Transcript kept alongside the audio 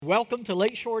Welcome to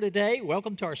Lakeshore today.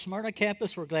 Welcome to our Smyrna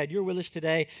campus. We're glad you're with us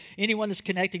today. Anyone that's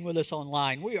connecting with us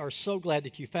online, we are so glad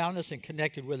that you found us and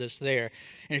connected with us there.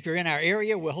 And if you're in our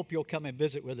area, we hope you'll come and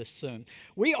visit with us soon.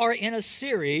 We are in a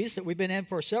series that we've been in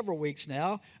for several weeks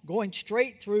now, going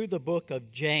straight through the book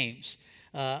of James.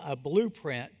 A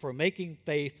blueprint for making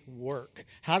faith work,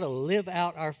 how to live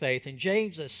out our faith. And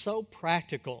James is so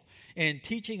practical in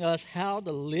teaching us how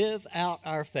to live out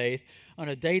our faith on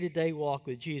a day-to-day walk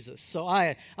with Jesus. So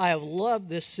I have loved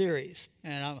this series.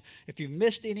 And if you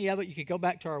missed any of it, you can go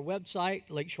back to our website,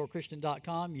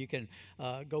 lakeshorechristian.com. You can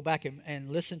go back and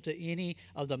listen to any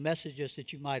of the messages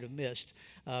that you might have missed.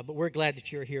 But we're glad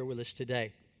that you're here with us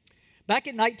today. Back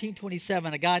in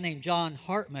 1927, a guy named John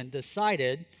Hartman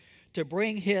decided to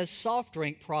bring his soft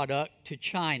drink product to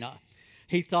China.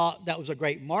 He thought that was a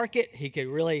great market. He could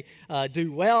really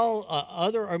do well.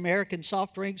 Other American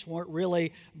soft drinks weren't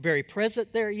really very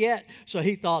present there yet. So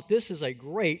he thought this is a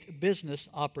great business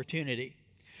opportunity.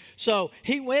 So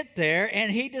he went there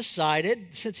and he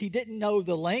decided, since he didn't know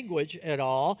the language at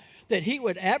all, that he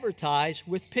would advertise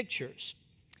with pictures.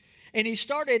 And he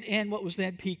started in what was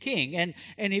then Peking. And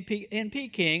in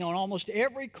Peking, on almost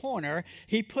every corner,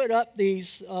 he put up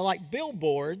these like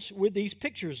billboards with these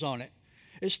pictures on it.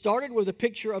 It started with a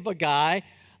picture of a guy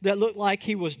that looked like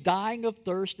he was dying of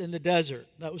thirst in the desert.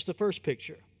 That was the first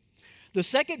picture. The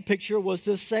second picture was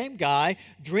this same guy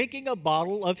drinking a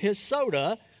bottle of his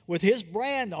soda with his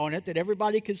brand on it that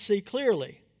everybody could see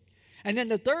clearly. And then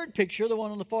the third picture, the one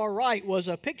on the far right, was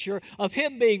a picture of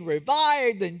him being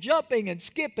revived and jumping and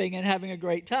skipping and having a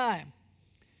great time.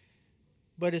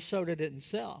 But his soda didn't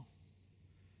sell.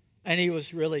 And he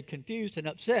was really confused and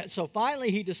upset. So finally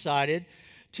he decided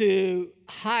to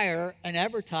hire an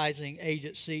advertising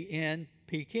agency in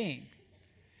Peking.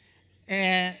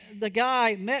 And the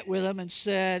guy met with him and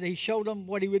said, he showed him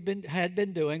what he had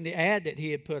been doing, the ad that he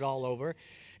had put all over.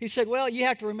 He said, well, you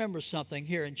have to remember something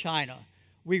here in China.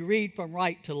 We read from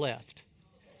right to left.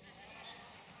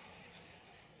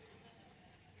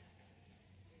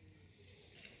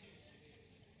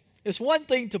 It's one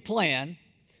thing to plan.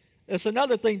 It's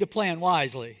another thing to plan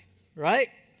wisely, right?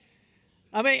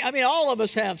 I mean, all of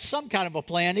us have some kind of a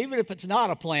plan. Even if it's not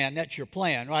a plan, that's your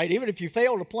plan, right? Even if you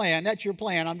fail to plan, that's your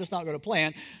plan. I'm just not going to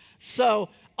plan. So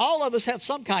all of us have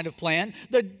some kind of plan.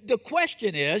 The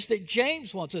question is that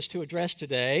James wants us to address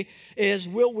today is,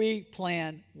 will we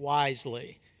plan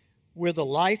wisely? With the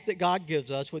life that God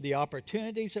gives us, with the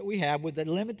opportunities that we have, with the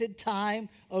limited time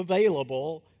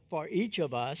available for each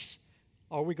of us,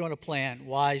 are we going to plan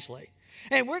wisely?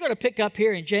 And we're going to pick up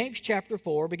here in James chapter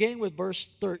 4, beginning with verse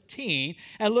 13,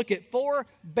 and look at four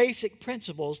basic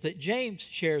principles that James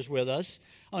shares with us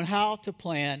on how to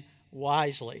plan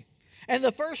wisely. And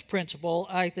the first principle,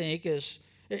 I think, is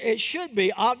it should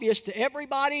be obvious to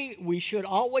everybody. We should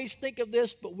always think of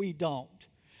this, but we don't.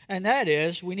 And that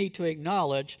is, we need to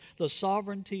acknowledge the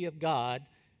sovereignty of God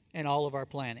in all of our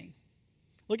planning.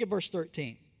 Look at verse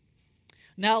 13.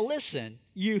 Now listen,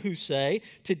 you who say,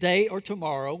 today or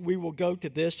tomorrow we will go to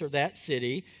this or that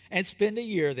city and spend a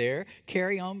year there,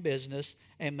 carry on business,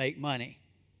 and make money.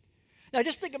 Now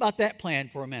just think about that plan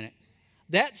for a minute.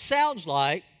 That sounds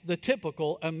like the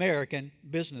typical American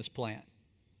business plan,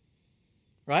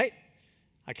 right?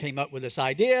 I came up with this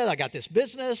idea. I got this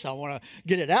business. I want to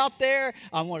get it out there.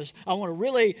 I want to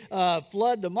really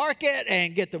flood the market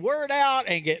and get the word out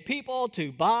and get people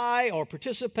to buy or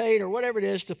participate or whatever it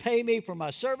is to pay me for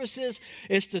my services.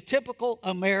 It's the typical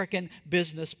American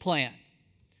business plan.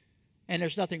 And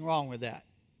there's nothing wrong with that.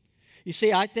 You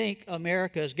see, I think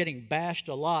America is getting bashed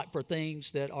a lot for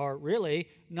things that are really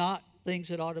not things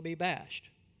that ought to be bashed.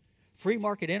 Free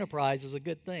market enterprise is a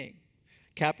good thing.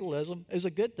 Capitalism is a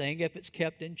good thing if it's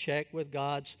kept in check with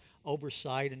God's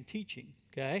oversight and teaching,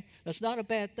 okay? That's not a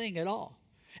bad thing at all.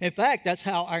 In fact, that's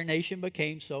how our nation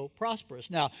became so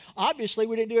prosperous. Now, obviously,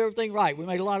 we didn't do everything right. We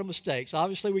made a lot of mistakes.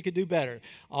 Obviously, we could do better.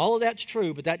 All of that's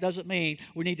true, but that doesn't mean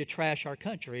we need to trash our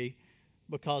country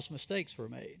because mistakes were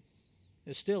made.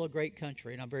 It's still a great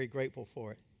country, and I'm very grateful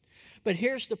for it. But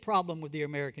here's the problem with the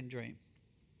American dream.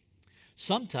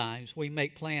 Sometimes we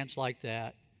make plans like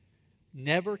that,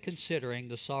 never considering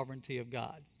the sovereignty of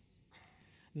God.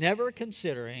 Never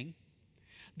considering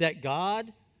that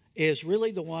God is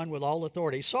really the one with all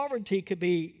authority. Sovereignty could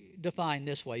be defined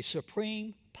this way: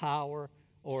 supreme power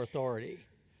or authority.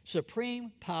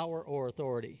 Supreme power or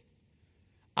authority.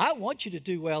 I want you to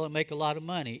do well and make a lot of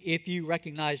money if you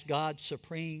recognize God's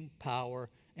supreme power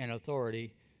and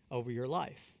authority over your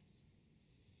life.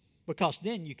 Because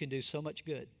then you can do so much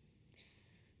good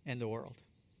in the world.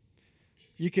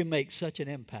 You can make such an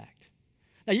impact.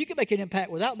 Now, you can make an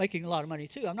impact without making a lot of money,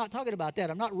 too. I'm not talking about that.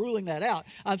 I'm not ruling that out.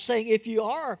 I'm saying if you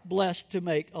are blessed to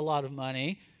make a lot of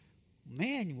money,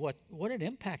 man, what an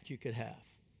impact you could have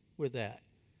with that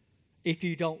if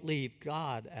you don't leave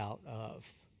God out of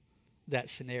that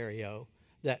scenario,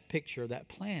 that picture, that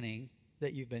planning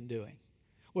that you've been doing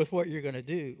with what you're going to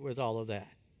do with all of that.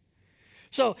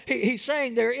 So he's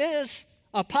saying there is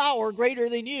a power greater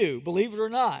than you, believe it or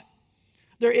not.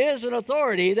 There is an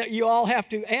authority that you all have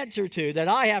to answer to, that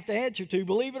I have to answer to,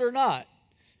 believe it or not.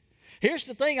 Here's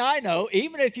the thing I know,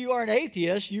 even if you are an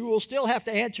atheist, you will still have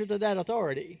to answer to that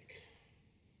authority,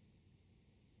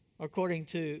 according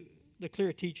to the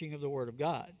clear teaching of the Word of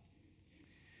God.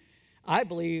 I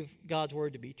believe God's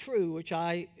Word to be true, which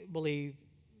I believe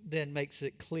then makes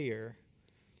it clear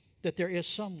that there is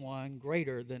someone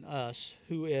greater than us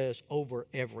who is over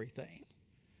everything.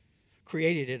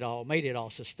 Created it all, made it all,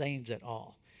 sustains it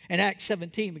all. In Acts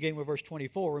 17, beginning with verse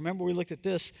 24, remember we looked at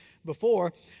this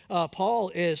before.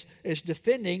 Paul is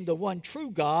defending the one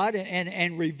true God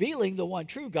and revealing the one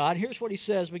true God. Here's what he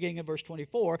says, beginning in verse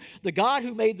 24. The God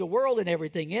who made the world and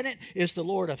everything in it is the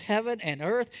Lord of heaven and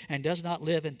earth and does not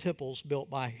live in temples built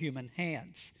by human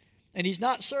hands. And he's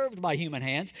not served by human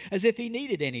hands as if he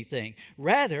needed anything.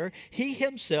 Rather, he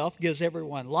himself gives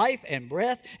everyone life and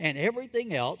breath and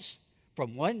everything else.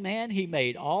 From one man he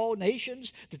made all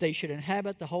nations that they should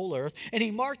inhabit the whole earth. And he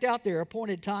marked out their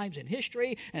appointed times in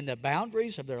history and the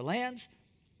boundaries of their lands.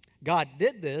 God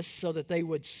did this so that they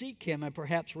would seek him and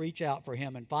perhaps reach out for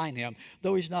him and find him,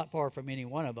 though he's not far from any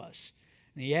one of us.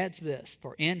 And he adds this,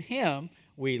 for in him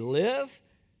we live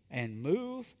and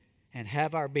move and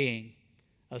have our being.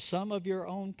 As some of your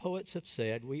own poets have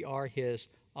said, we are his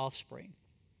offspring.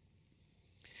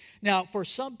 Now, for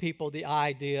some people, the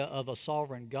idea of a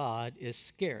sovereign God is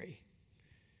scary.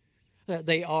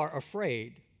 They are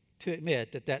afraid to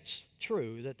admit that that's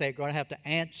true, that they're going to have to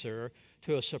answer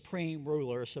to a supreme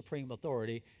ruler, a supreme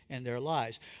authority in their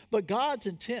lives. But God's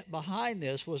intent behind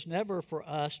this was never for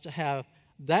us to have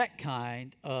that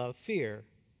kind of fear.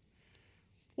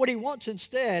 What he wants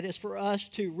instead is for us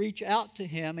to reach out to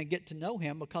him and get to know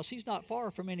him, because he's not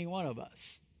far from any one of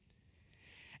us.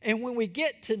 And when we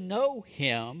get to know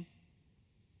him,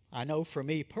 I know for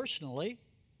me personally,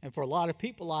 and for a lot of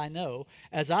people I know,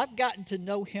 as I've gotten to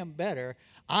know him better,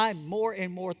 I'm more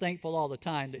and more thankful all the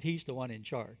time that he's the one in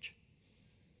charge.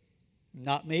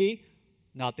 Not me,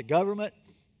 not the government,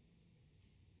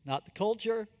 not the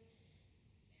culture.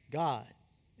 God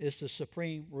is the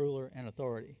supreme ruler and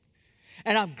authority.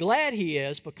 And I'm glad he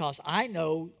is, because I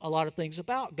know a lot of things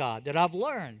about God that I've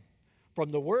learned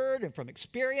from the Word and from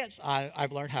experience.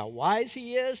 I've learned how wise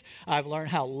he is. I've learned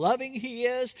how loving he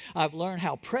is. I've learned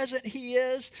how present he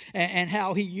is, and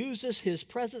how he uses his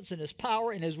presence and his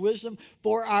power and his wisdom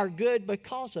for our good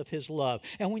because of his love.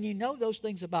 And when you know those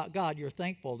things about God, you're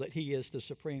thankful that he is the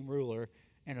supreme ruler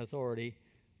and authority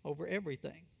over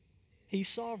everything. He's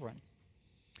sovereign.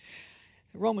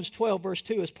 Romans 12, verse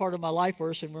 2 is part of my life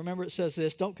verse, and remember it says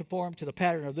this, don't conform to the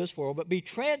pattern of this world, but be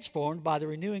transformed by the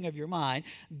renewing of your mind.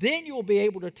 Then you will be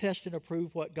able to test and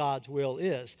approve what God's will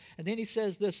is. And then he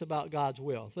says this about God's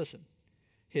will. Listen,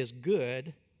 his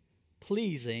good,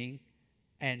 pleasing,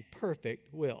 and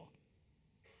perfect will.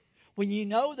 When you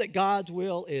know that God's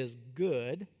will is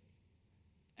good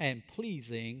and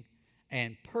pleasing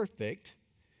and perfect,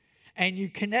 and you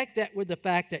connect that with the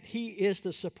fact that he is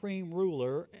the supreme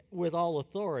ruler with all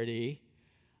authority,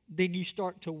 then you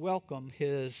start to welcome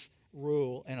his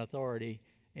rule and authority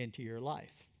into your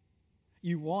life.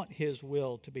 You want his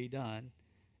will to be done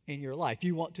in your life.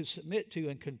 You want to submit to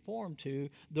and conform to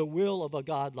the will of a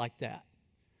God like that,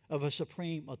 of a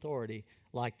supreme authority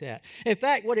like that. In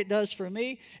fact, what it does for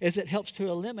me is it helps to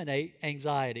eliminate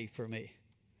anxiety for me.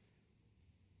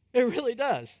 It really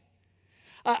does.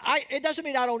 It doesn't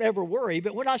mean I don't ever worry,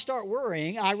 but when I start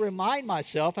worrying, I remind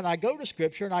myself, and I go to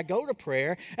Scripture, and I go to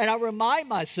prayer, and I remind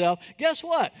myself, guess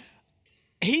what?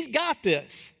 He's got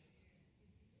this.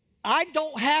 I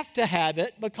don't have to have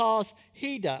it because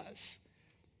he does.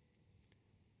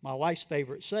 My wife's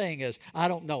favorite saying is, I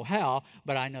don't know how,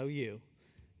 but I know you.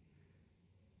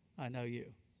 I know you.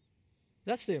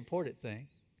 That's the important thing.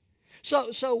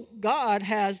 So God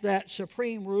has that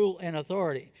supreme rule and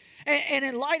authority. And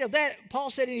in light of that, Paul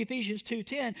said in Ephesians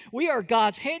 2:10, we are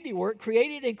God's handiwork,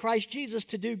 created in Christ Jesus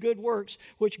to do good works,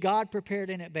 which God prepared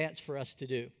in advance for us to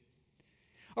do.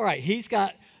 All right, he's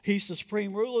the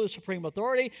supreme ruler, the supreme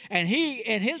authority, and he,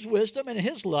 in his wisdom and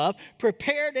his love,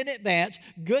 prepared in advance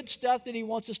good stuff that he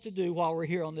wants us to do while we're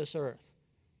here on this earth.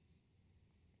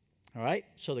 All right,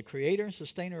 so the creator and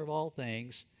sustainer of all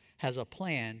things has a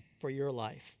plan for your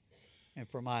life and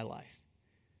for my life.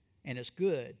 And it's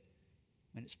good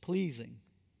and it's pleasing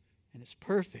and it's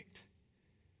perfect,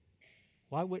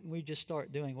 why wouldn't we just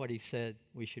start doing what he said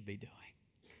we should be doing?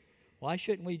 Why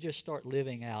shouldn't we just start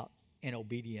living out in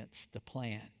obedience to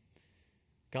plan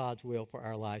God's will for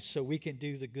our lives so we can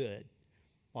do the good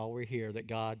while we're here that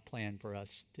God planned for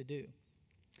us to do?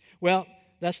 Well,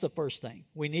 that's the first thing.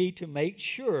 We need to make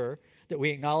sure that we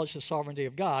acknowledge the sovereignty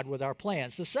of God with our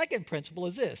plans. The second principle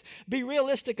is this: be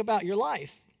realistic about your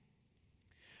life.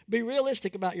 Be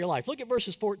realistic about your life. Look at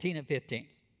verses 14 and 15.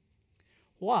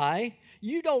 Why?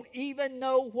 You don't even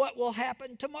know what will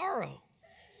happen tomorrow.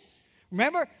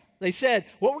 Remember, they said,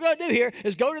 what we're going to do here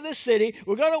is go to this city,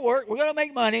 we're going to work, we're going to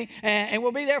make money, and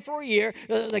we'll be there for a year.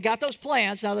 They got those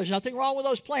plans. Now, there's nothing wrong with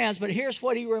those plans, but here's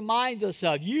what he reminds us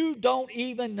of. You don't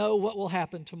even know what will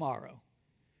happen tomorrow.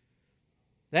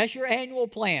 That's your annual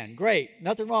plan. Great.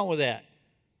 Nothing wrong with that.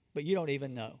 But you don't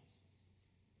even know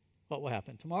what will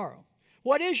happen tomorrow.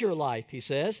 What is your life, he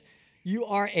says? You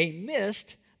are a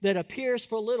mist that appears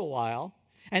for a little while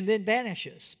and then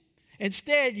vanishes.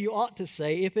 Instead, you ought to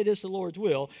say, if it is the Lord's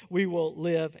will, we will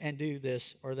live and do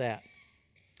this or that.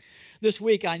 This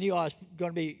week, I knew I was going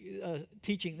to be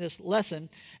teaching this lesson,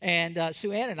 and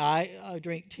Sue Ann and I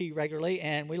drink tea regularly,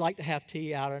 and we like to have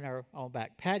tea out on our own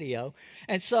back patio.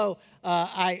 And so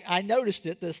I noticed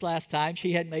it this last time.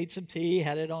 She had made some tea,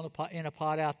 had it in a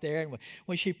pot out there, and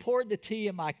when she poured the tea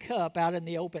in my cup out in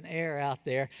the open air out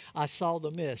there, I saw the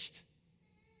mist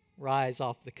rise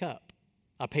off the cup.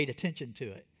 I paid attention to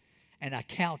it, and I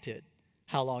counted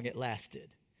how long it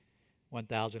lasted.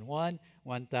 1001,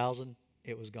 1000,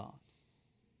 it was gone.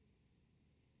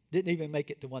 Didn't even make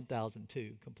it to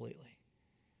 1002 completely.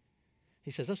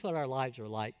 He says that's what our lives are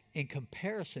like in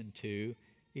comparison to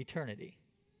eternity.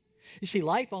 You see,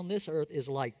 life on this earth is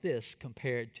like this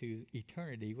compared to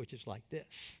eternity, which is like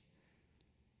this.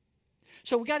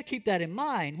 So we've got to keep that in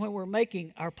mind when we're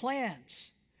making our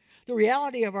plans. The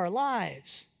reality of our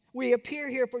lives. We appear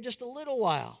here for just a little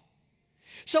while.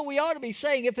 So we ought to be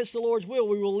saying, if it's the Lord's will,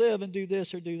 we will live and do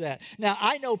this or do that. Now,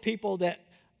 I know people that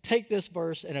take this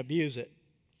verse and abuse it.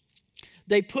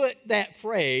 They put that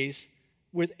phrase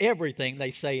with everything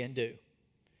they say and do.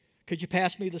 Could you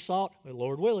pass me the salt? Well,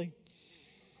 Lord willing.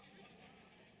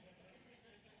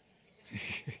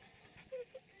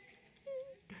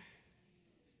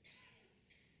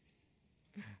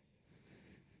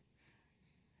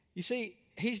 You see,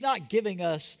 he's not giving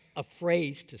us a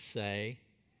phrase to say.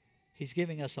 He's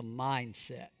giving us a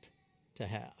mindset to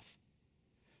have,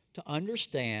 to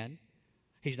understand.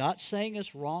 He's not saying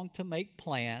it's wrong to make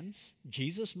plans.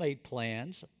 Jesus made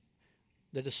plans.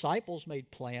 The disciples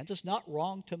made plans. It's not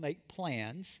wrong to make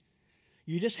plans.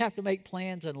 You just have to make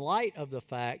plans in light of the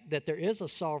fact that there is a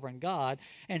sovereign God,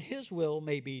 and his will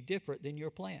may be different than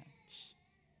your plans.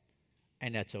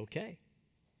 And that's okay.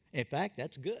 In fact,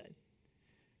 that's good.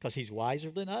 Because he's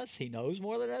wiser than us. He knows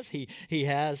more than us. He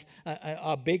has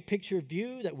a big picture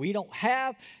view that we don't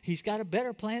have. He's got a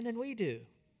better plan than we do.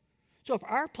 So if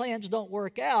our plans don't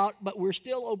work out, but we're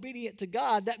still obedient to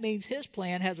God, that means his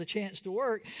plan has a chance to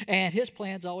work, and his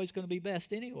plan's always going to be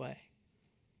best anyway.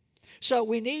 So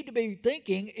we need to be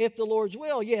thinking, if the Lord's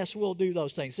will, yes, we'll do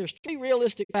those things. There's 3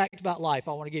 realistic facts about life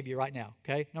I want to give you right now,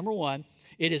 okay? Number 1,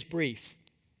 it is brief.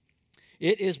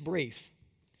 It is brief.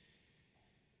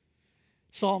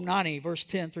 Psalm 90, verse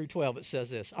 10 through 12, it says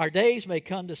this: Our days may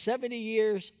come to 70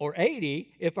 years or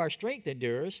 80 if our strength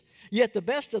endures, yet the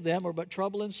best of them are but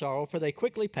trouble and sorrow, for they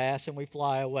quickly pass and we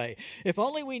fly away. If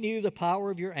only we knew the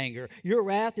power of your anger. Your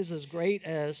wrath is as great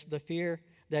as the fear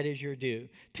that is your due.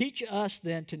 Teach us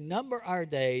then to number our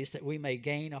days that we may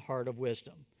gain a heart of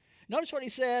wisdom. Notice what he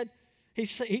said.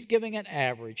 He's giving an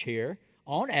average here.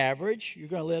 On average, you're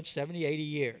going to live 70, 80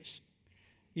 years.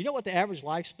 You know what the average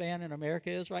lifespan in America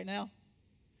is right now?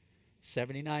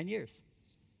 79 years.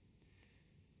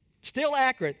 Still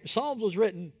accurate. Psalms was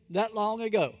written that long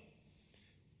ago.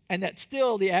 And that's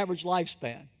still the average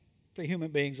lifespan for human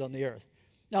beings on the earth.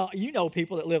 Now, you know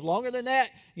people that live longer than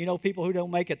that. You know people who don't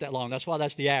make it that long. That's why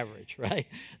that's the average, right?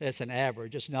 That's an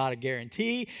average. It's not a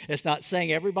guarantee. It's not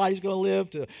saying everybody's going to live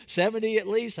to 70 at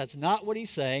least. That's not what he's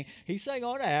saying. He's saying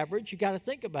on average, you got to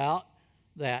think about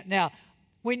that. Now,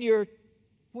 when you're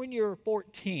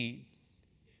 14,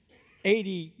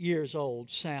 80 years old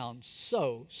sounds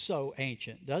so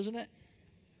ancient, doesn't it?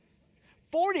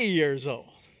 40 years old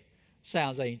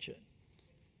sounds ancient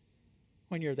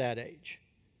when you're that age.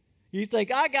 You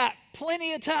think, I got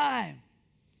plenty of time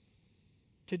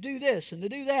to do this and to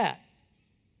do that.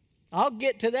 I'll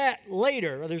get to that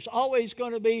later. There's always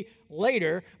going to be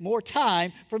later more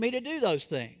time for me to do those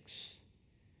things.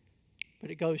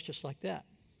 But it goes just like that.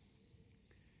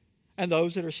 And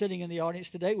those that are sitting in the audience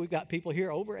today, we've got people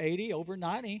here over 80, over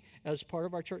 90 as part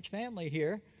of our church family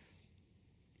here.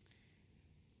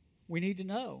 We need to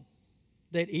know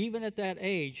that even at that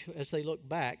age, as they look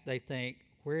back, they think,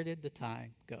 where did the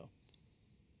time go?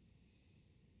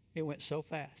 It went so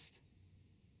fast.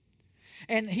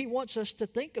 And he wants us to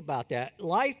think about that.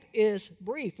 Life is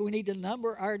brief. We need to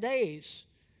number our days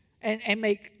and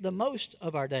make the most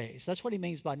of our days. That's what he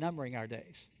means by numbering our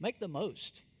days. Make the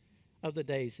most of the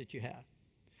days that you have.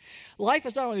 Life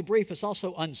is not only brief, it's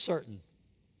also uncertain.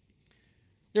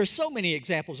 There's so many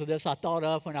examples of this I thought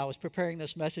of when I was preparing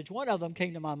this message. One of them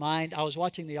came to my mind. I was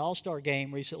watching the All-Star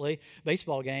game recently,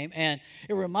 baseball game, and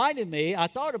it reminded me, I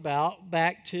thought about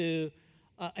back to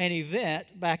an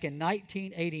event back in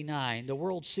 1989, the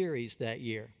World Series that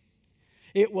year.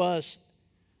 It was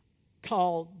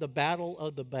called the Battle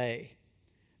of the Bay.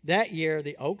 That year,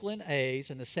 the Oakland A's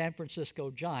and the San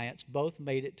Francisco Giants both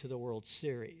made it to the World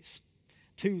Series.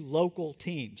 Two local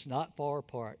teams, not far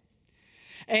apart.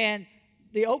 And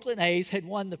the Oakland A's had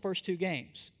won the first two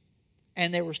games,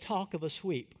 and there was talk of a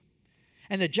sweep.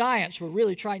 And the Giants were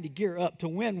really trying to gear up to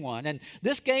win one. And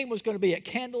this game was going to be at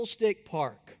Candlestick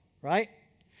Park, right?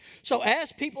 So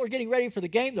as people are getting ready for the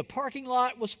game, the parking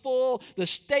lot was full, the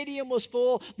stadium was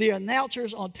full, the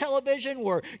announcers on television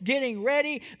were getting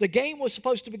ready. The game was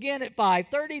supposed to begin at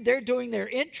 5:30. They're doing their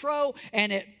intro,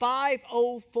 and at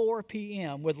 5:04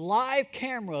 p.m., with live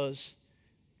cameras,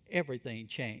 everything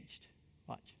changed.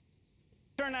 Watch.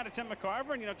 Turned out to Tim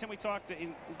McCarver, and Tim, we talked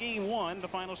in game one, the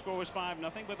final score was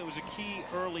 5-0, but there was a key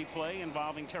early play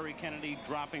involving Terry Kennedy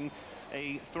dropping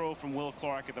a throw from Will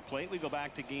Clark at the plate. We go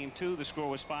back to game two, the score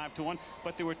was 5-1,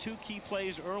 but there were two key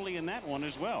plays early in that one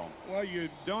as well. Well, you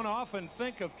don't often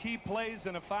think of key plays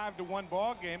in a 5-1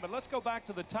 ball game, but let's go back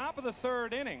to the top of the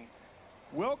third inning.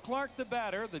 Will Clark, the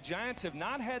batter. The Giants have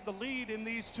not had the lead in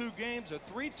these two games. A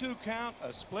 3-2 count,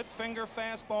 a split finger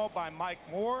fastball by Mike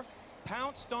Moore,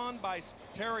 pounced on by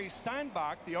Terry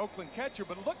Steinbach, the Oakland catcher.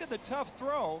 But look at the tough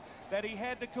throw that he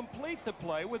had to complete the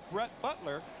play with Brett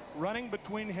Butler running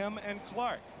between him and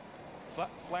Clark.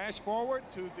 Flash forward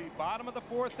to the bottom of the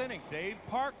fourth inning. Dave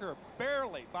Parker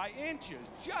barely by inches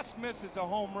just misses a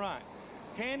home run.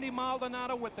 Candy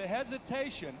Maldonado with the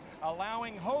hesitation,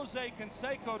 allowing Jose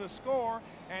Canseco to score,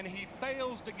 and he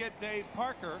fails to get Dave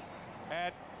Parker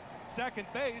at second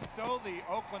base. So the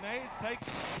Oakland A's take.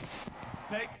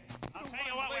 I'll tell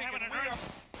you what, we're having an early.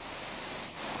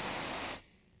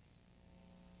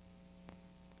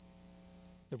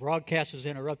 The broadcast was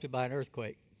interrupted by an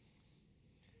earthquake.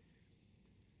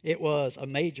 It was a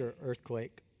major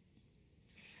earthquake,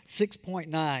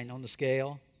 6.9 on the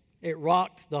scale. It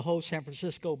rocked the whole San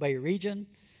Francisco Bay region,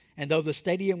 and though the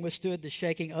stadium withstood the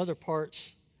shaking, other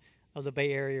parts of the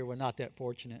Bay Area were not that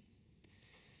fortunate.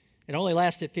 It only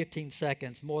lasted 15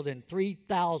 seconds. More than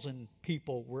 3,000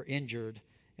 people were injured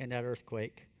in that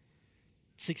earthquake.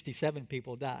 67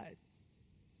 people died.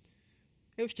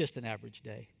 It was just an average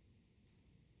day.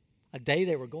 A day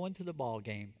they were going to the ball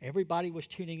game. Everybody was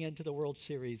tuning into the World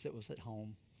Series that was at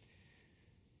home.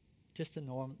 Just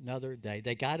another day.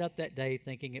 They got up that day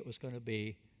thinking it was going to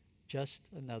be just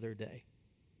another day.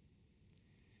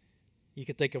 You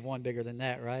could think of one bigger than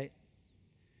that, right?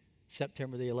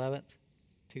 September the 11th,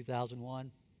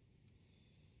 2001.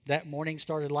 That morning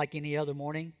started like any other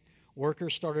morning.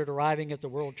 Workers started arriving at the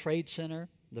World Trade Center,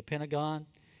 the Pentagon.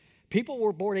 People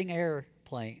were boarding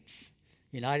airplanes.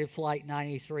 United Flight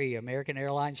 93, American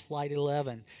Airlines Flight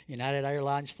 11, United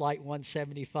Airlines Flight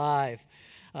 175,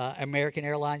 American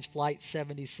Airlines Flight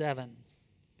 77.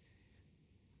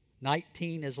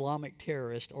 19 Islamic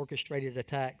terrorists orchestrated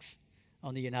attacks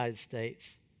on the United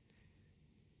States.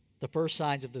 The first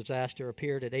signs of disaster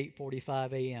appeared at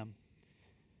 8:45 a.m.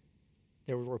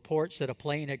 There were reports that a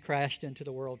plane had crashed into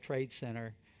the World Trade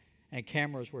Center and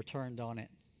cameras were turned on it.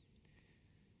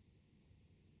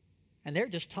 And they're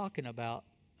just talking about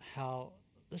how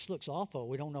this looks awful.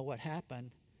 We don't know what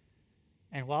happened.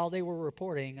 And while they were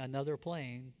reporting, another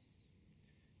plane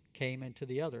came into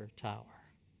the other tower.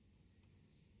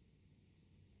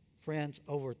 Friends,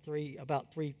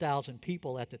 about 3,000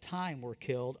 people at the time were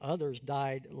killed. Others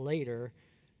died later,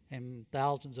 and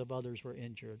thousands of others were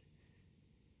injured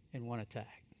in one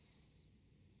attack.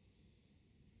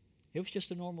 It was just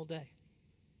a normal day.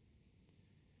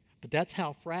 But that's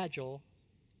how fragile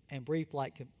and brief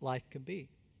life can be.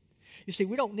 You see,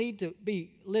 we don't need to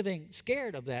be living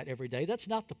scared of that every day. That's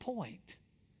not the point.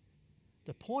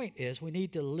 The point is we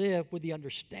need to live with the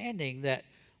understanding that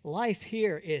life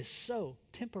here is so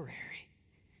temporary.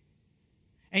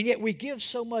 And yet we give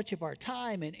so much of our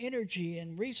time and energy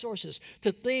and resources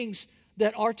to things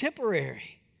that are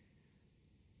temporary.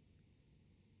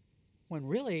 when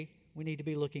really we need to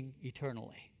be looking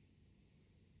eternally.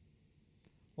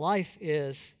 Life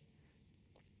is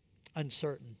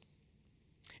uncertain.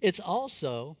 It's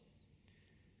also,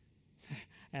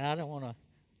 and I don't want to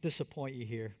disappoint you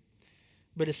here,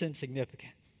 but it's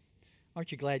insignificant.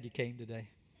 Aren't you glad you came today?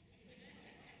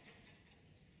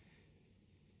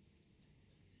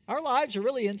 Our lives are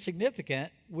really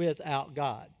insignificant without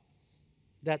God.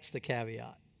 That's the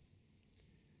caveat.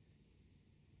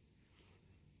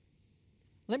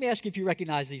 Let me ask you if you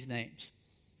recognize these names.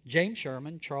 James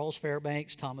Sherman, Charles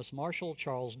Fairbanks, Thomas Marshall,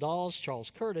 Charles Dawes, Charles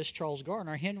Curtis, Charles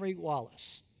Garner, Henry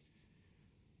Wallace.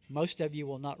 Most of you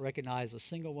will not recognize a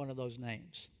single one of those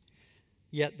names.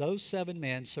 Yet those 7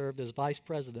 men served as vice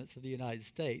presidents of the United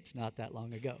States not that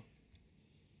long ago.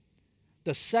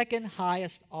 The second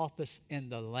highest office in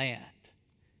the land.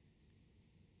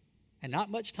 And not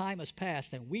much time has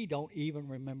passed, and we don't even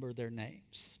remember their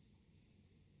names.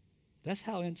 That's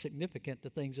how insignificant the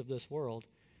things of this world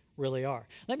really are.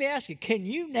 Let me ask you, can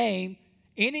you name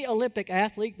any Olympic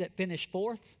athlete that finished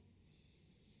 4th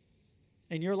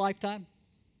in your lifetime?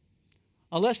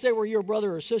 Unless they were your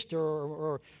brother or sister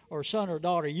or son or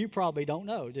daughter, you probably don't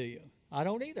know, do you? I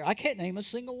don't either. I can't name a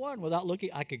single one without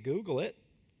looking. I could Google it,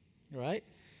 right?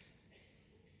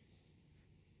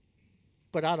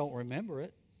 But I don't remember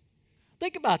it.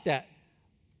 Think about that.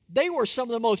 They were some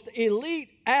of the most elite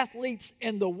athletes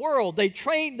in the world. They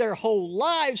trained their whole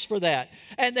lives for that.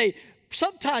 And they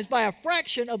sometimes by a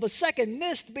fraction of a second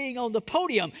missed being on the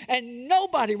podium, and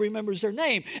nobody remembers their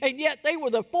name. And yet they were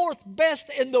the 4th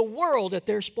best in the world at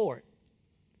their sport.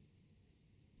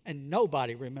 And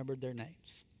nobody remembered their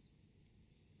names.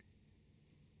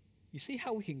 You see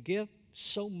how we can give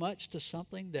so much to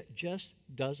something that just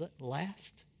doesn't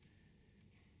last?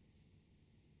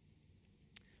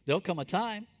 There'll come a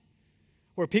time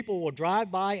where people will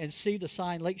drive by and see the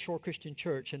sign Lakeshore Christian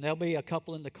Church, and there'll be a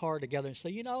couple in the car together and say,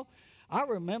 you know, I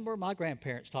remember my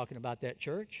grandparents talking about that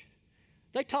church.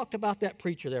 They talked about that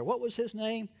preacher there. What was his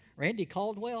name? Randy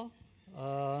Caldwell?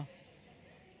 No,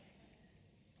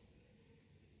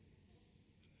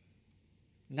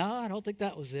 I don't think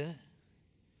that was it.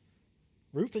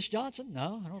 Rufus Johnson?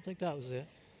 No, I don't think that was it.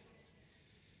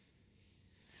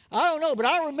 I don't know, but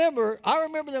I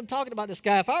remember them talking about this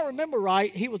guy. If I remember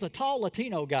right, he was a tall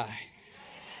Latino guy.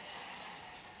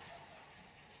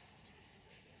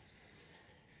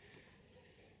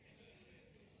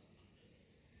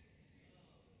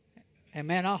 And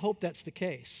man, I hope that's the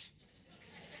case.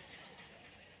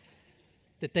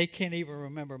 That they can't even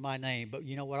remember my name. But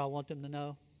you know what I want them to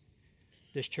know?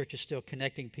 This church is still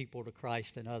connecting people to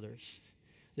Christ and others.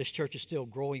 This church is still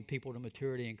growing people to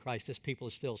maturity in Christ. This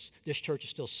church is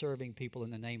still serving people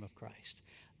in the name of Christ.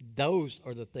 Those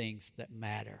are the things that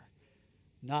matter,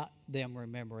 not them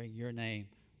remembering your name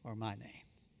or my name.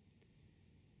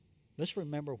 Let's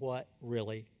remember what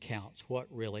really counts, what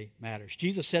really matters.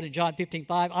 Jesus said in John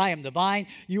 15:5, I am the vine,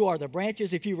 you are the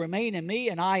branches. If you remain in me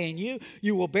and I in you,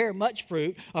 you will bear much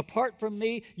fruit. Apart from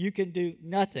me, you can do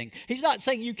nothing. He's not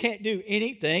saying you can't do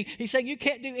anything. He's saying you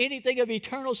can't do anything of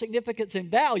eternal significance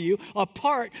and value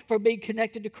apart from being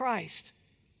connected to Christ.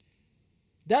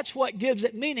 That's what gives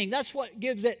it meaning. That's what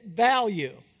gives it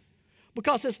value.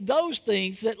 Because it's those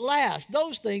things that last,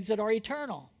 those things that are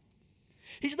eternal.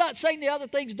 He's not saying the other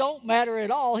things don't matter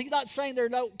at all. He's not saying they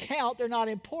don't count, they're not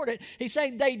important. He's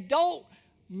saying they don't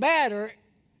matter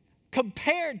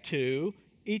compared to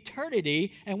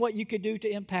eternity and what you could do to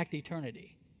impact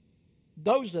eternity.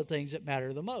 Those are the things that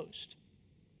matter the most.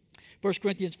 1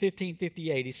 Corinthians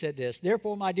 15:58, he said this,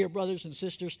 therefore, my dear brothers and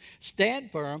sisters,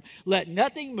 stand firm, let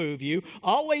nothing move you,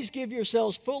 always give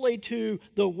yourselves fully to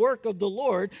the work of the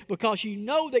Lord, because you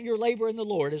know that your labor in the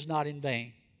Lord is not in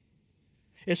vain.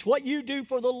 It's what you do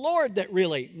for the Lord that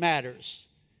really matters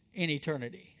in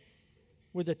eternity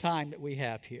with the time that we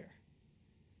have here.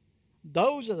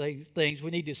 Those are the things we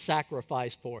need to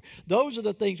sacrifice for. Those are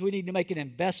the things we need to make an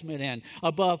investment in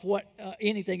above what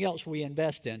anything else we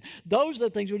invest in. Those are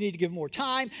the things we need to give more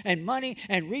time and money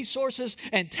and resources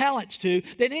and talents to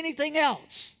than anything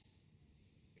else.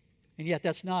 And yet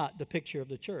that's not the picture of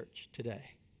the church today.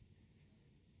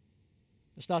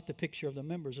 It's not the picture of the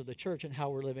members of the church and how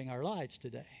we're living our lives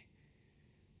today.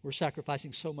 We're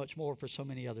sacrificing so much more for so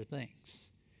many other things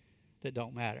that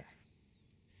don't matter.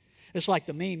 It's like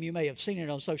the meme, you may have seen it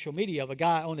on social media, of a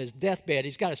guy on his deathbed.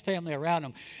 He's got his family around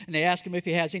him, and they ask him if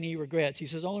he has any regrets. He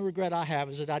says, the only regret I have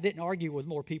is that I didn't argue with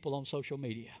more people on social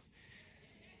media.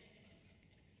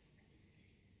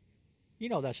 You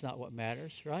know that's not what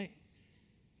matters, right?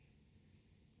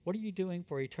 What are you doing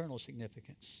for eternal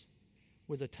significance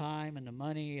with the time and the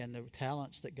money and the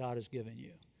talents that God has given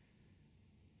you?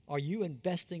 Are you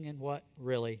investing in what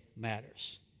really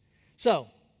matters? So,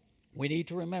 we need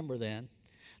to remember then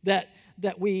that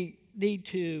we need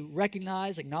to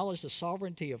recognize, acknowledge the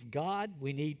sovereignty of God.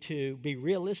 We need to be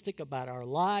realistic about our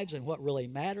lives and what really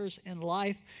matters in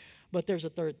life. But there's a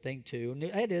third thing too, and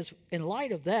that is, in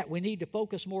light of that, we need to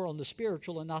focus more on the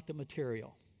spiritual and not the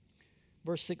material.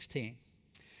 Verse 16,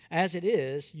 as it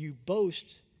is, you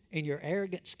boast in your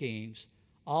arrogant schemes.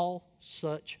 All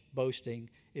such boasting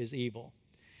is evil.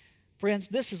 Friends,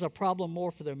 this is a problem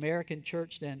more for the American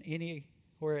church than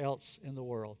anywhere else in the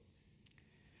world,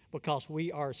 because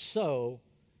we are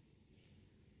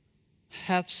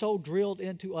have so drilled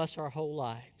into us our whole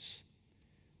lives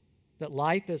that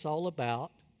life is all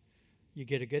about you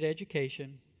get a good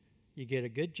education, you get a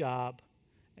good job,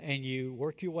 and you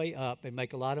work your way up and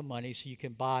make a lot of money so you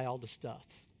can buy all the stuff.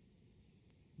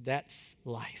 That's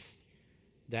life.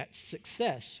 That's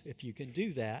success if you can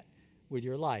do that with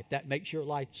your life. That makes your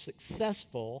life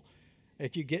successful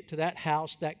if you get to that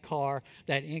house, that car,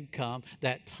 that income,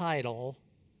 that title.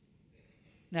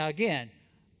 Now again,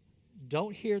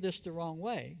 don't hear this the wrong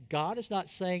way. God is not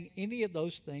saying any of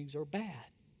those things are bad.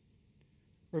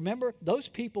 Remember, those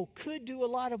people could do a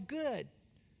lot of good.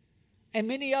 And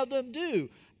many of them do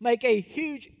make a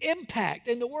huge impact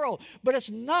in the world. But it's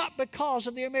not because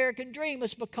of the American dream.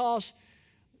 It's because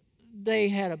they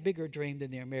had a bigger dream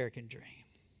than the American dream.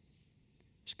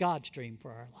 It's God's dream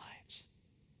for our lives.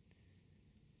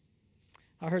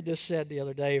 I heard this said the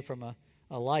other day from a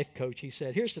life coach. He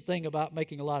said, here's the thing about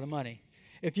making a lot of money.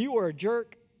 If you were a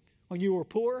jerk when you were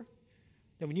poor,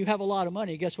 then when you have a lot of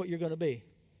money, guess what you're going to be?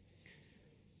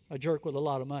 A jerk with a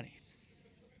lot of money.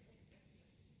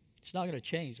 It's not going to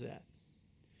change that.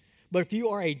 But if you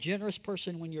are a generous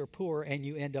person when you're poor and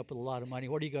you end up with a lot of money,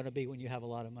 what are you going to be when you have a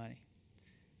lot of money?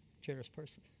 Generous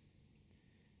person.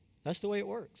 That's the way it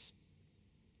works.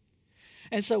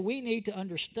 And so we need to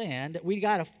understand that we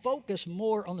got to focus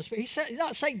more on the spirit. He's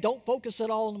not saying don't focus at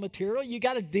all on the material. You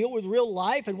got to deal with real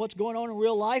life and what's going on in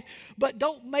real life, but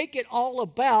don't make it all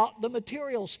about the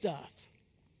material stuff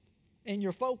in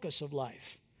your focus of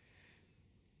life.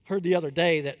 Heard the other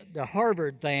day that the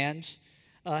Harvard fans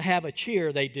have a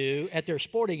cheer they do at their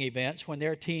sporting events when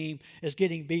their team is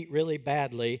getting beat really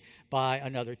badly by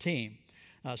another team.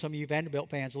 Some of you Vanderbilt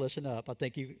fans, listen up. I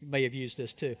think you may have used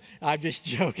this too. I'm just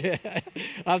joking.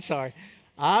 I'm sorry.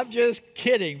 I'm just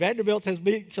kidding. Vanderbilt has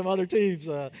beat some other teams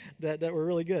that were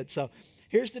really good. So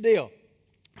here's the deal.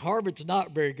 Harvard's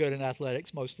not very good in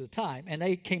athletics most of the time, and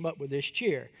they came up with this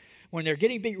cheer. When they're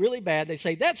getting beat really bad, they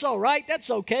say, that's all right,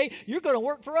 that's okay. You're going to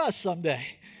work for us someday.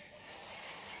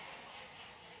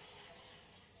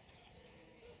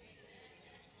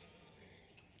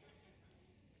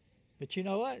 But you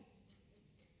know what?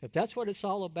 If that's what it's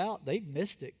all about, they've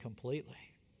missed it completely.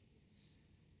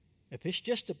 If it's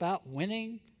just about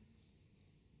winning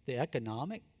the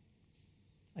economic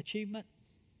achievement,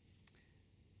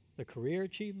 the career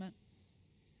achievement,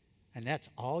 and that's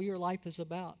all your life is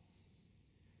about,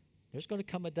 there's going to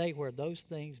come a day where those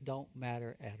things don't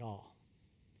matter at all.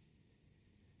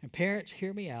 And parents,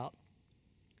 hear me out.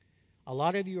 A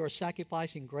lot of you are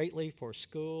sacrificing greatly for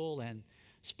school and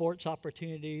sports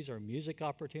opportunities or music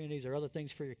opportunities or other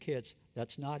things for your kids.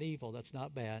 That's not evil. That's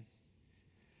not bad.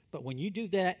 But when you do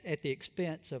that at the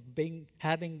expense of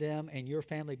having them and your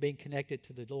family being connected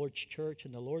to the Lord's church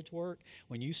and the Lord's work,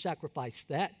 when you sacrifice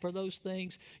that for those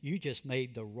things, you just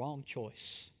made the wrong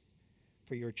choice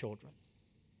for your children.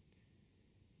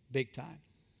 Big time.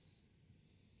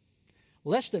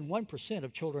 Less than 1%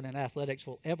 of children in athletics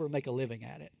will ever make a living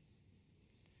at it.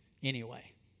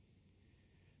 Anyway.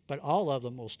 But all of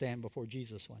them will stand before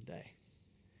Jesus one day.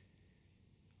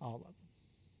 All of them.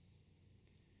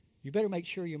 You better make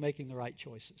sure you're making the right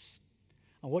choices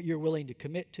on what you're willing to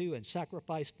commit to and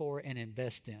sacrifice for and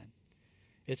invest in.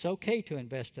 It's okay to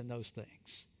invest in those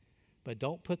things, but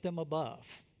don't put them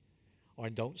above, or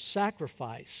don't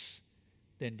sacrifice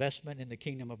the investment in the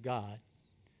kingdom of God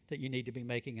that you need to be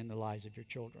making in the lives of your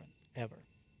children, ever.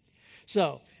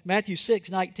 So, Matthew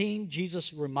 6:19,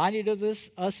 Jesus reminded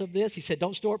us of this. He said,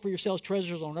 don't store up for yourselves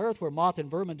treasures on earth where moth and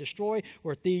vermin destroy,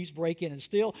 where thieves break in and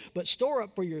steal, but store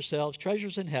up for yourselves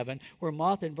treasures in heaven where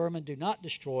moth and vermin do not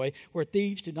destroy, where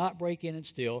thieves do not break in and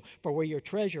steal. For where your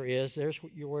treasure is, there's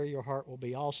where your heart will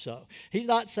be also. He's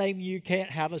not saying you can't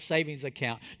have a savings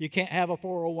account. You can't have a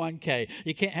 401k.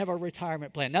 You can't have a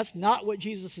retirement plan. That's not what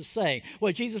Jesus is saying.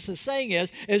 What Jesus is saying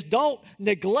is don't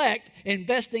neglect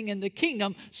investing in the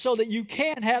kingdom so that you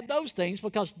can have those things,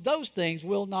 because those things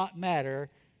will not matter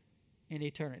in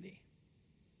eternity.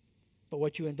 But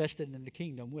what you invested in the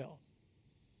kingdom will.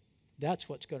 That's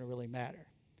what's going to really matter.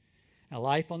 Now,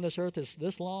 life on this earth is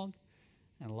this long,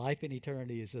 and life in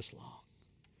eternity is this long.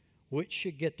 Which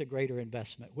should get the greater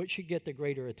investment? Which should get the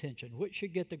greater attention? Which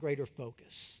should get the greater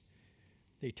focus?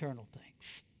 The eternal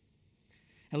things.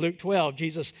 In Luke 12,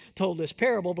 Jesus told this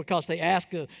parable because they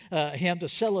asked him to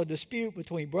settle a dispute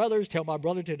between brothers. Tell my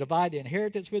brother to divide the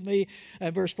inheritance with me.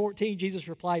 In verse 14, Jesus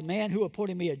replied, man, who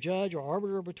appointed me a judge or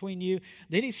arbiter between you?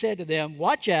 Then he said to them,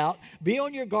 watch out, be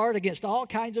on your guard against all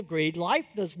kinds of greed. Life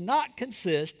does not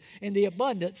consist in the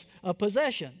abundance of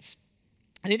possessions.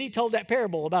 And then he told that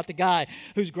parable about the guy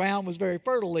whose ground was very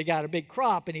fertile. He got a big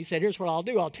crop, and he said, here's what I'll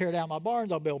do. I'll tear down my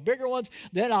barns. I'll build bigger ones.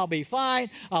 Then I'll be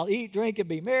fine. I'll eat, drink, and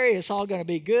be merry. It's all going to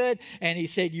be good. And he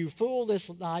said, you fool, this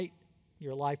night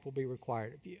your life will be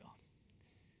required of you.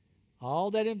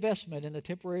 All that investment in the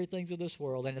temporary things of this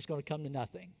world, and it's going to come to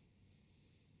nothing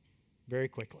very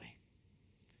quickly.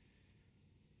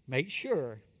 Make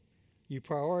sure you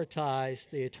prioritize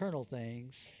the eternal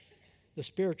things, the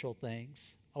spiritual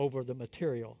things, over the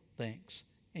material things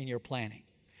in your planning.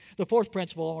 The fourth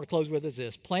principle I want to close with is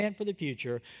this: plan for the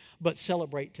future, but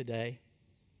celebrate today.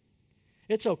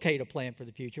 It's okay to plan for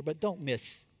the future, but don't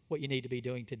miss what you need to be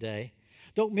doing today.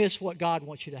 Don't miss what God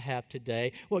wants you to have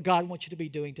today, what God wants you to be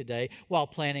doing today while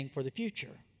planning for the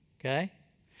future, okay?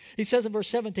 He says in verse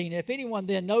 17, if anyone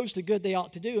then knows the good they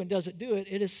ought to do and doesn't do it,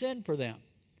 it is sin for them.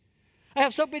 I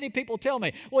have so many people tell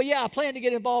me, well, yeah, I plan to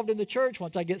get involved in the church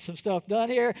once I get some stuff done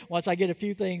here, once I get a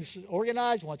few things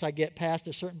organized, once I get past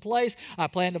a certain place. I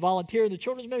plan to volunteer in the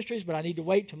children's ministries, but I need to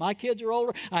wait till my kids are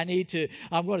older. I'm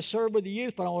going to serve with the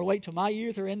youth, but I want to wait till my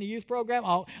youth are in the youth program.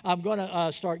 I'm going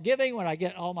to start giving when I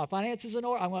get all my finances in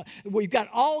order. We've got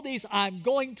all these I'm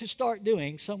going to start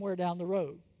doing somewhere down the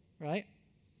road, right?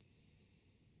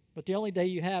 But the only day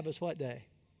you have is what day?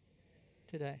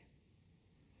 Today.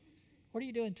 What are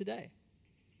you doing today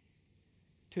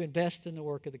to invest in the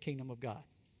work of the kingdom of God?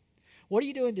 What are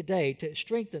you doing today to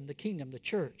strengthen the kingdom, the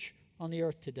church on the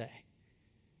earth today?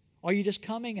 Are you just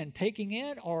coming and taking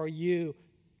in, or are you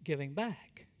giving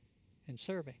back and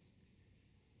serving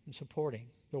and supporting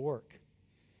the work?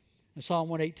 And Psalm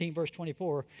 118 verse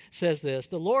 24 says this: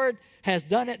 the Lord has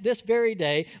done it this very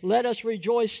day. Let us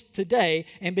rejoice today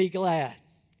and be glad.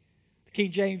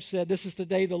 King James said, this is the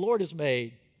day the Lord has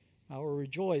made. I will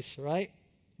rejoice, right?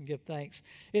 And give thanks.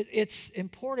 It's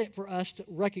important for us to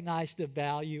recognize the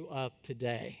value of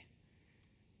today,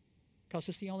 because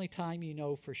it's the only time you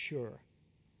know for sure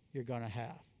you're going to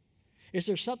have. Is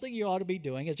there something you ought to be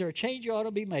doing? Is there a change you ought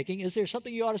to be making? Is there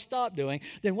something you ought to stop doing?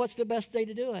 Then what's the best day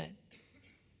to do it?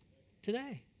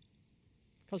 Today.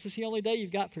 Because it's the only day you've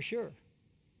got for sure.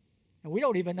 And we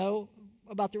don't even know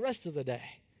about the rest of the day.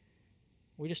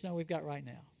 We just know we've got right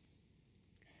now.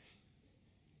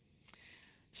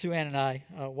 Sue Ann and I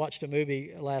watched a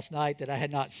movie last night that I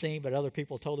had not seen, but other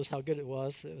people told us how good it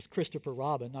was. It was Christopher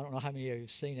Robin. I don't know how many of you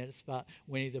have seen it. It's about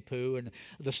Winnie the Pooh and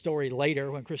the story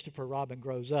later when Christopher Robin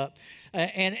grows up.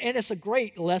 And it's a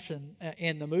great lesson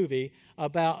in the movie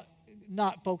about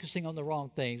not focusing on the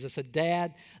wrong things. It's a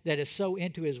dad that is so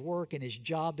into his work and his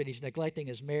job that he's neglecting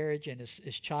his marriage and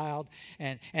his child,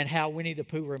 and how Winnie the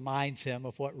Pooh reminds him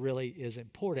of what really is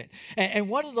important. And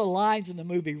one of the lines in the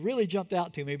movie really jumped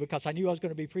out to me because I knew I was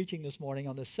going to be preaching this morning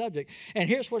on this subject. And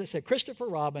here's what it said. Christopher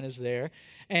Robin is there,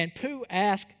 and Pooh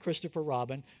asks Christopher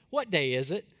Robin, what day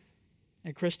is it?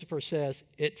 And Christopher says,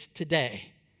 it's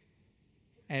today.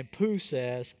 And Pooh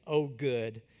says, oh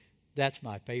good, that's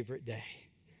my favorite day.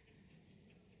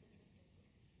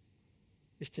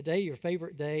 Is today your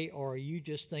favorite day, or are you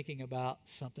just thinking about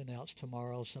something else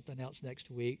tomorrow, something else next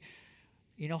week?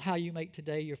 You know how you make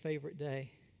today your favorite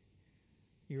day?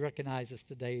 You recognize it's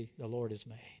the day the Lord has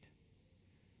made.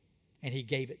 And He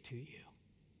gave it to you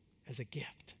as a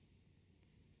gift.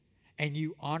 And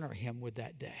you honor Him with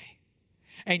that day.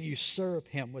 And you serve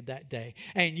Him with that day.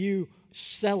 And you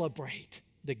celebrate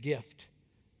the gift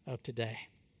of today.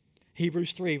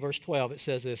 Hebrews 3, verse 12, it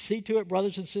says this: see to it,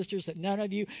 brothers and sisters, that none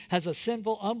of you has a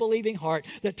sinful, unbelieving heart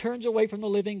that turns away from the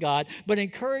living God, but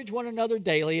encourage one another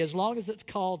daily, as long as it's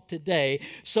called today,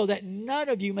 so that none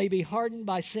of you may be hardened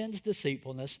by sin's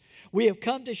deceitfulness. We have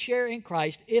come to share in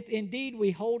Christ, if indeed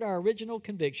we hold our original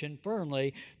conviction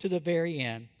firmly to the very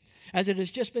end. As it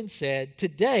has just been said,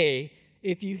 today,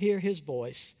 if you hear His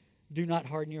voice, do not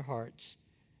harden your hearts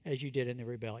as you did in the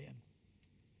rebellion.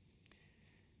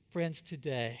 Friends,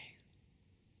 today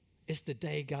is the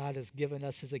day God has given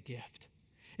us as a gift.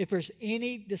 If there's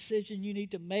any decision you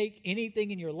need to make,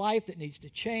 anything in your life that needs to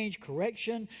change,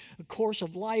 correction, a course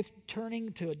of life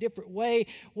turning to a different way,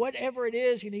 whatever it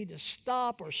is you need to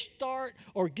stop or start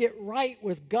or get right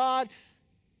with God,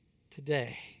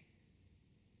 today's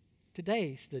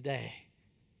the day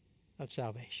of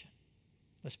salvation.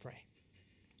 Let's pray.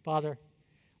 Father,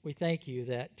 We thank you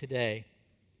that today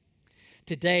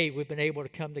we've been able to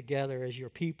come together as your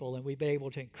people, and we've been able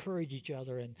to encourage each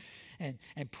other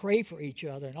and pray for each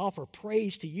other and offer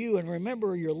praise to you and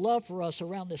remember your love for us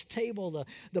around this table,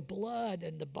 the blood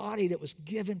and the body that was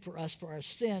given for us for our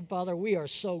sin. Father, we are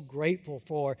so grateful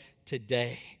for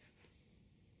today.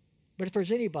 But if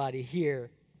there's anybody here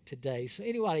today, so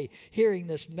anybody hearing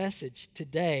this message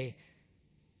today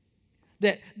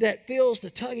that feels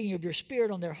the tugging of your Spirit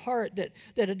on their heart, that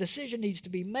a decision needs to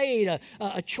be made,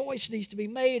 a choice needs to be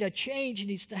made, a change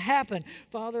needs to happen,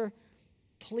 Father,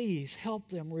 please help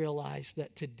them realize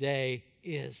that today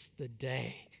is the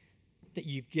day that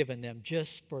you've given them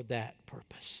just for that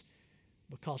purpose,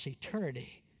 because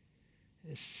eternity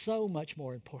is so much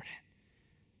more important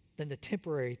than the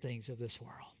temporary things of this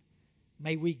world.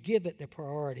 May we give it the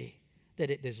priority that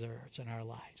it deserves in our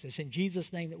lives. It's in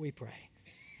Jesus' name that we pray.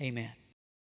 Amen.